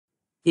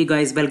Hey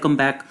guys, welcome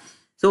back.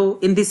 So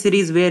in this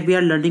series where we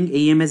are learning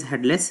AEM as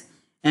headless,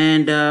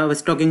 and I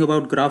was talking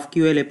about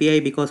GraphQL API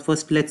because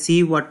first let's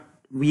see what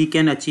we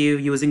can achieve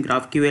using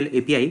GraphQL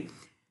API.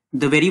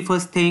 The very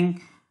first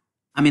thing,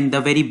 the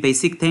very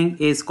basic thing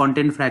is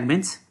content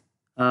fragments.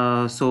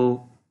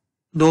 So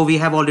though we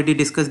have already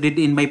discussed it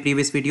in my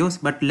previous videos,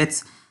 but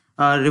let's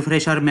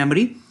refresh our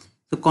memory.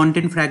 So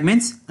content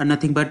fragments are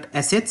nothing but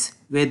assets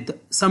with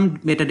some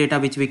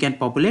metadata which we can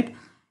populate,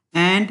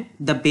 and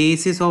the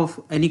basis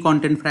of any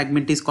content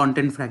fragment is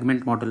content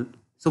fragment model.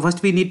 So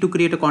first we need to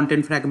create a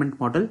content fragment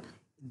model,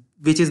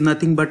 which is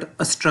nothing but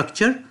a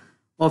structure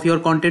of your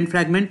content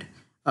fragment.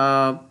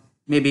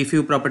 Maybe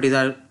few properties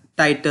are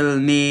title,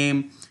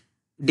 name,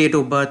 date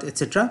of birth,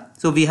 etc.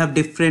 So we have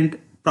different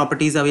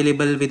properties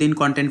available within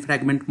content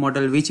fragment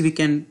model which we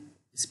can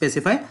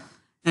specify,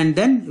 and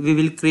then we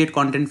will create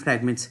content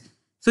fragments.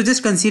 So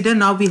just consider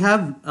now we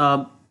have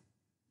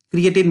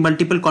created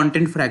multiple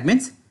content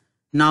fragments.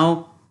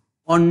 Now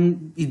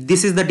on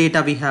this is the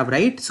data we have,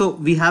 right? So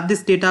we have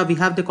this data, we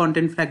have the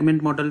content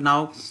fragment model.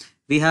 Now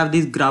we have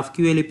this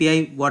GraphQL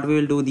API. What we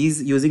will do,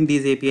 using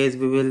these APIs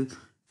we will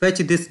fetch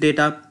this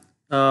data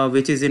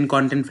which is in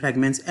content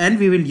fragments, and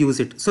we will use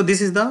it. So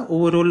this is the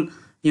overall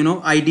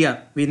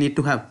idea we need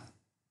to have.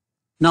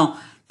 Now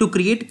to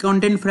create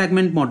content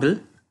fragment model,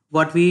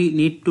 what we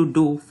need to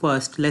do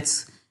first,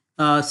 let's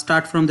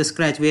start from the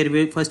scratch, where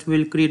we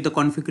will create the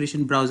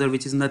configuration browser,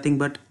 which is nothing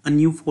but a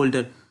new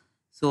folder.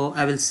 So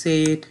I will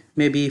say it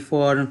maybe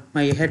for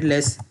my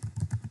headless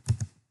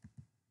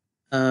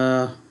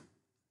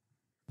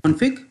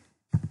config,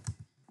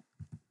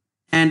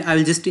 and I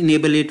will just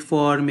enable it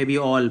for maybe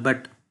all,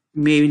 but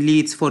mainly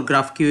it's for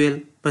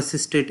GraphQL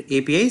persistent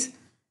APIs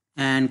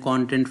and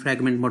content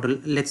fragment model.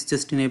 Let's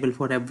just enable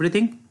for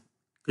everything,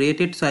 create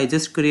it. So I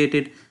just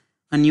created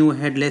a new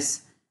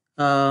headless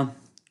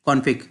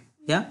config.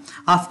 Yeah,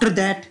 after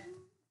that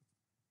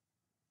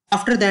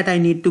I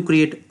need to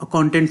create a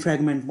content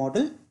fragment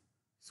model.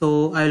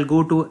 So I will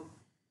go to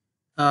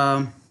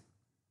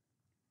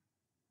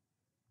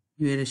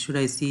where should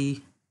I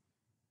see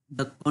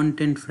the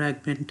content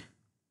fragment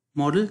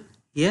model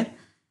here,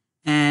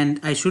 and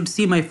I should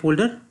see my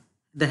folder,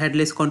 the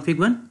headless config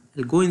one.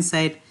 I'll go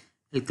inside,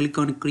 I'll click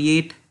on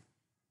create,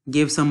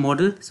 give some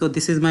model. So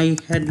this is my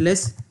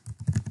headless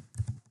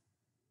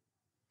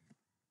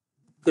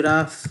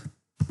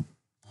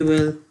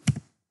GraphQL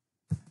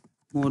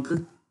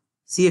model,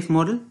 CF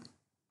model,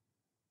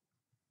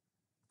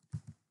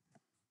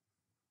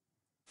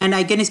 and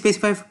I can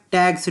specify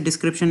tags,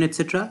 description,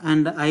 etc.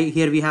 And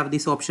here we have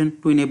this option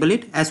to enable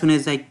it as soon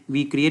as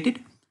we create it.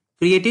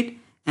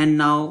 And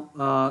now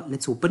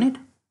let's open it.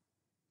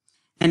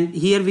 And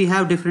here we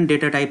have different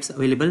data types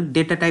available.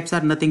 Data types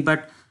are nothing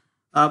but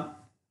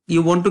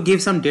you want to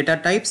give some data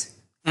types,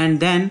 and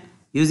then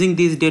using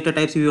these data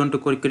types we want to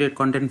create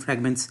content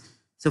fragments.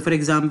 So for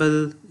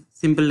example,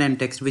 simple and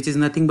text, which is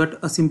nothing but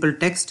a simple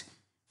text,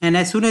 and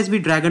as soon as we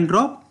drag and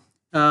drop,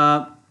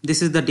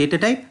 this is the data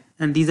type,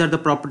 and these are the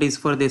properties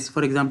for this.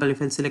 For example,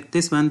 if I select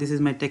this one, this is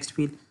my text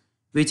field,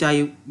 which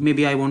I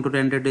want to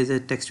render it as a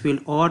text field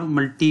or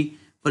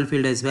multiple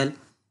field as well.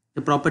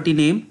 The property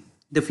name,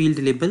 the field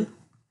label,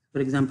 for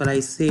example, I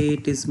say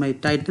it is my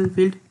title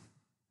field.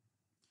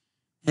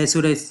 As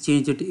soon as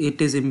change it,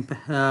 it is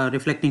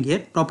reflecting here.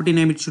 Property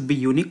name, it should be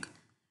unique.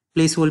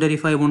 Placeholder,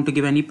 if I want to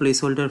give any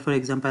placeholder, for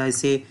example, I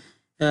say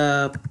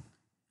put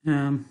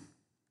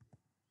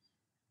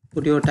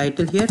your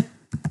title here,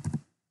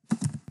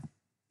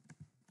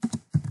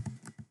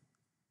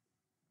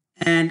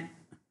 and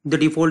the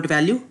default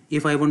value,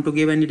 if I want to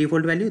give any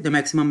default value, the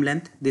maximum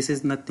length, this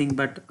is nothing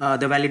but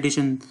the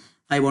validation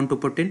I want to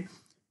put in.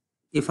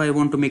 If I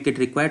want to make it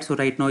required, so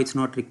right now it's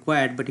not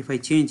required, but if I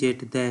change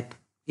it, that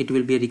it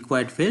will be a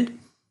required field.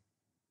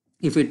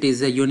 If it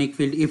is a unique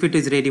field, if it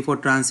is ready for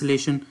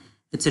translation,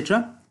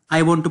 etc.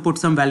 I want to put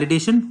some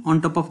validation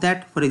on top of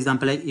that. For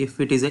example, if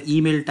it is an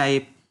email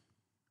type,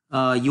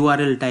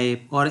 URL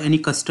type, or any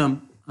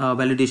custom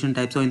validation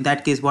type. So in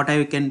that case, what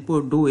I can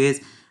do is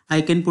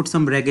I can put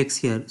some regex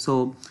here.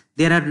 So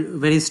there are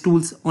various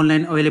tools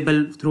online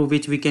available through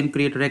which we can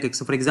create regex.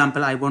 So for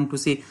example, I want to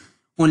say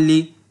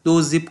only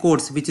those zip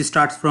codes which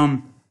starts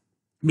from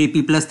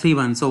BP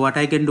 +31. So what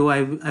I can do,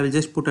 I will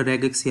just put a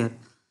regex here.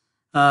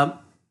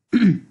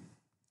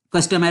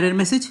 Custom error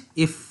message,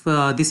 if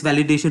this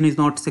validation is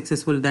not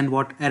successful, then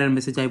what error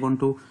message I want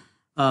to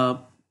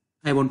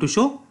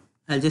show,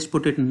 I'll just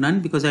put it none,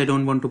 because I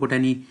don't want to put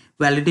any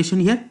validation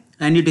here.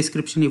 Any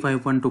description if I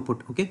want to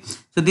put. Okay,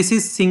 so this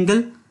is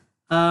single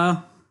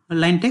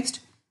line text.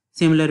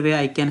 Similar way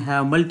I can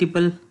have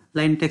multiple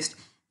line text,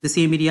 the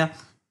same area.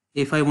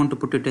 If I want to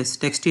put it as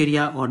text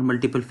area or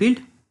multiple field.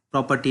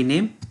 Property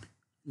name,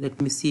 let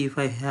me see if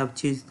I have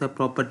changed the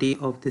property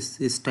of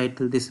this is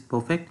title. This is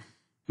perfect.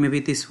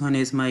 Maybe this one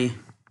is my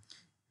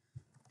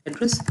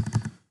address,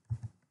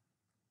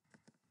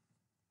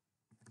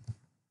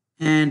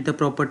 and the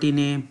property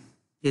name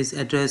is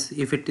address.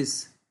 If it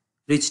is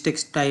rich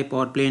text type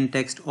or plain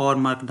text or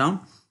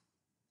markdown,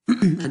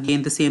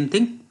 again the same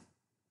thing,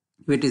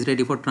 if it is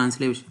ready for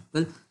translation.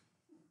 Well,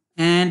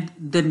 And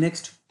the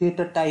next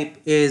data type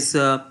is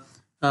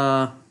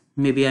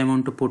maybe I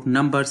want to put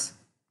numbers.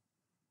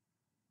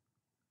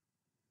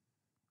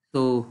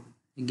 So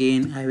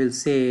again I will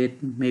say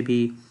it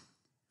maybe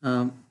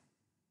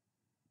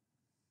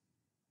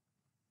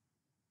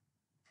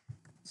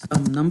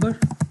some number,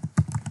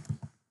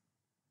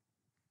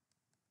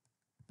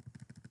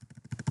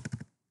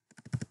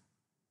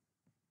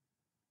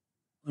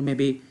 or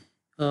maybe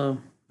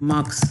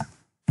marks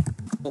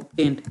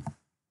obtained.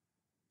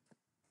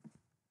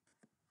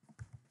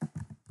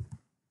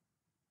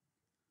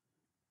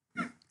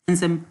 And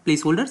some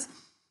placeholders.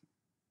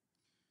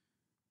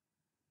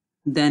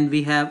 Then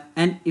we have,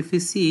 and if we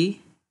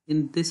see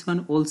in this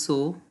one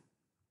also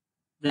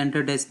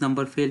rendered as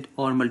number field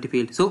or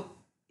multi-field. So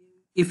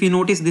if you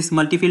notice, this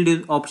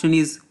multi-field option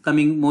is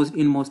coming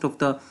most of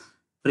the,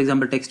 for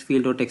example, text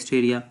field or text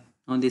area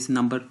on this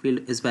number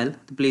field as well.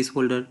 The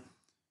placeholder,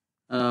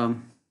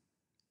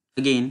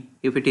 again,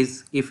 if it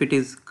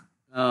is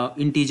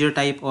integer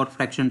type or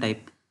fraction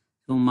type,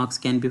 so marks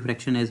can be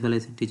fraction as well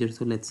as integer.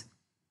 So let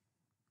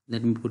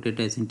me put it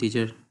as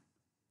integer.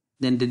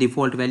 Then the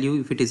default value,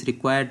 if it is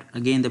required,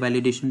 again the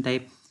validation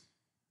type,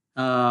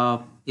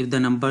 if the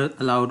number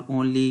allowed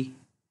only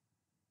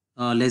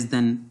less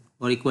than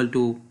or equal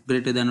to,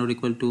 greater than or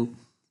equal to,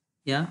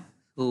 yeah,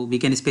 so we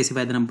can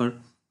specify the number,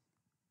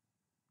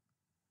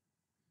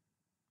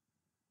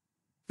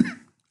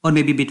 or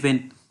maybe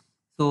between.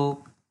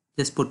 So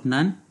just put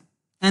none,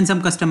 and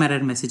some custom error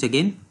message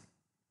again.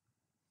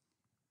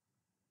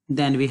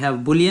 Then we have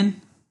boolean,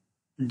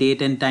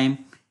 date and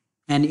time,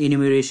 and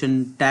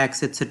enumeration,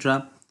 tags,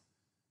 etc.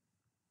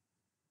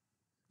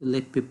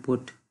 Let me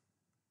put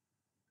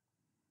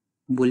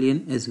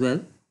boolean as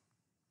well.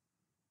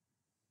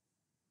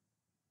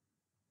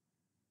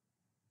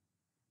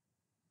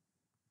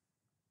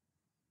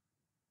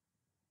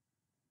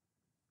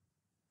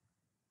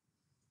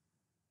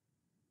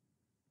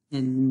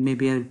 And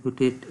maybe I'll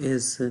put it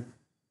as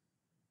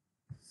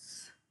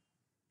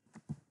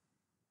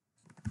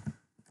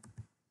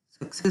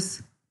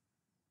success,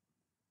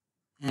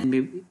 and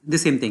maybe the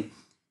same thing.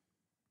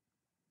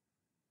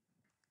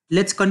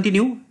 Let's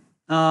continue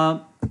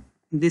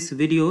these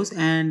videos,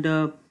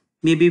 and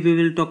maybe we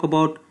will talk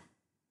about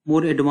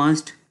more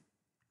advanced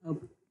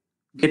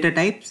data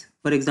types,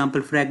 for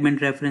example,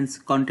 fragment reference,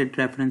 content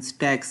reference,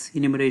 tags,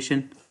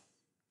 enumeration,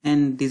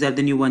 and these are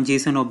the new one,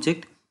 JSON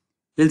object.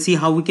 We'll see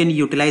how we can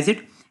utilize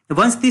it.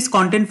 Once this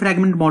content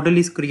fragment model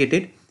is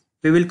created,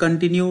 we will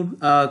continue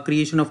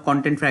creation of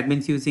content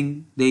fragments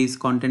using this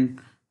content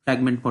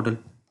fragment model.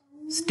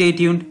 Stay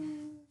tuned.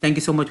 Thank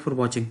you so much for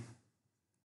watching.